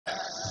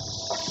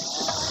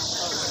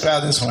try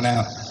this one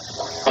out.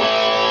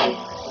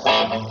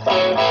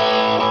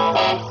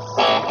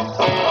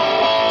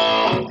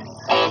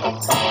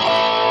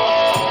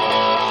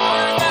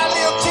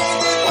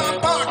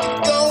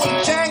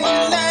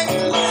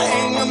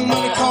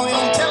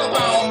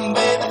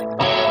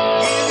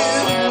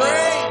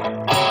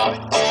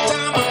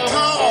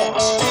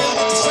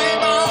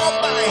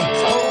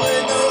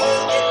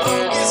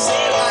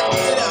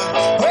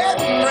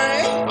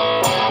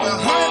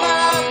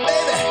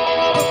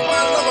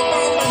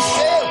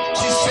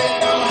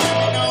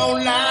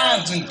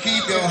 And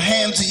keep your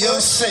hand to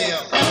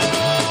yourself. Well,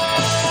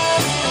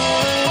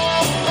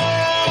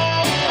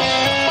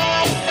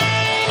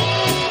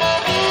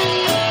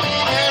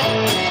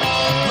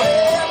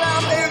 now,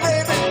 baby,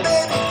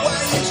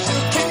 why you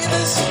still kicking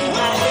this?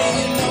 Why,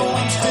 you know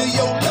I'm still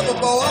your lover,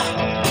 boy.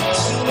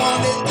 She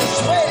wanted it this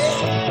way.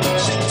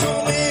 She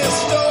told me a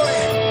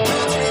story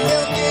about 3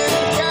 milking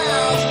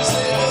cows. She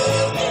said,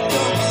 oh,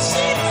 don't you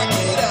see I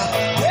get a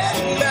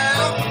wedding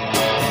now?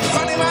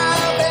 Honey, my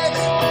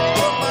baby,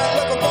 put my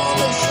love upon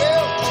the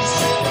shelf. She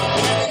said, don't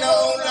give me no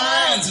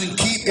lines and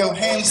keep your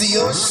hands to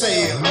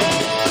yourself.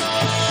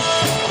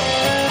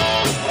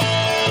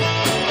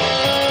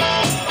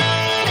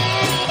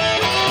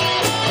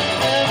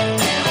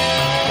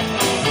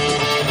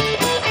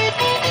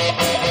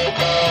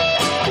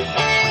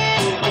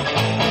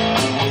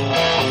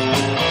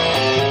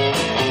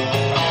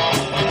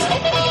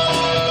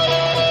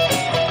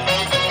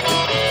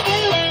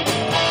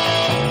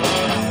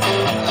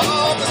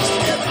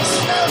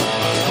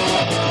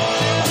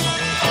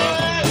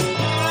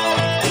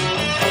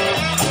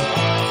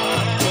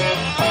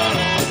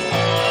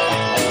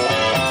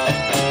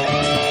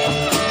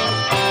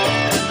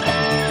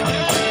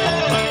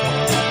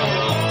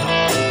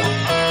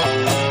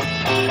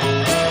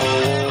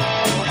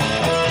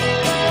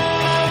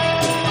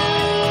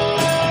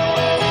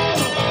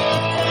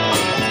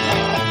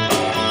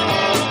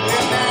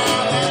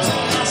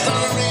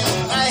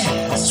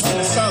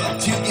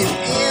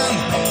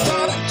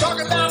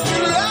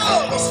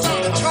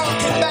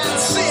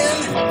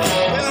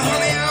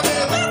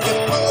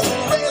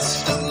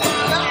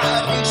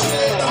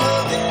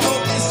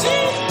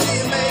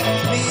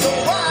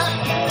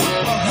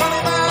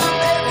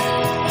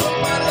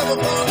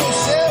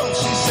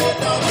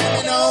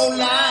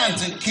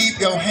 And keep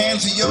your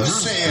hands to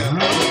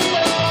yourself.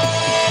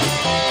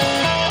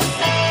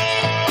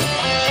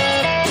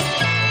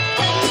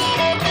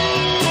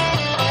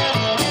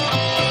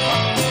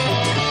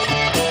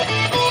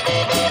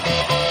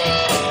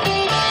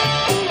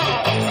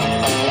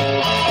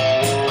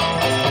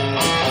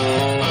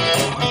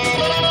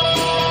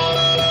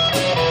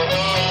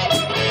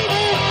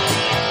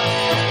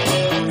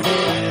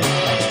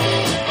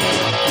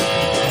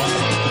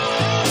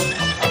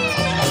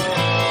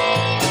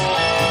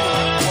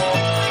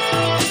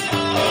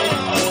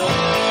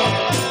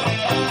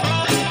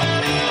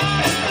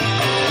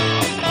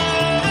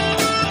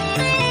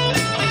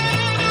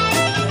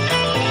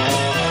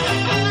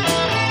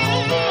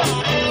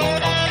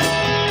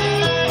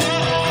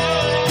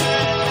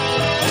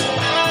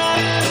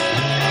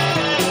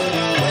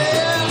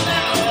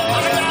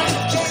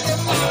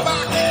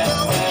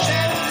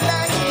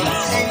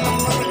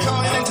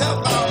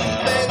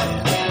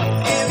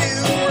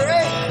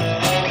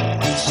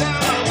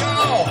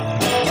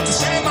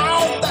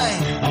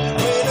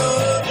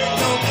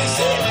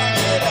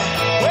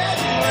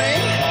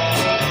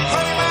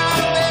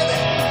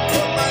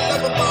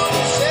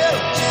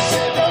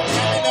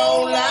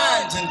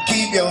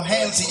 Keep your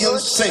hands to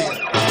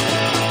yourself.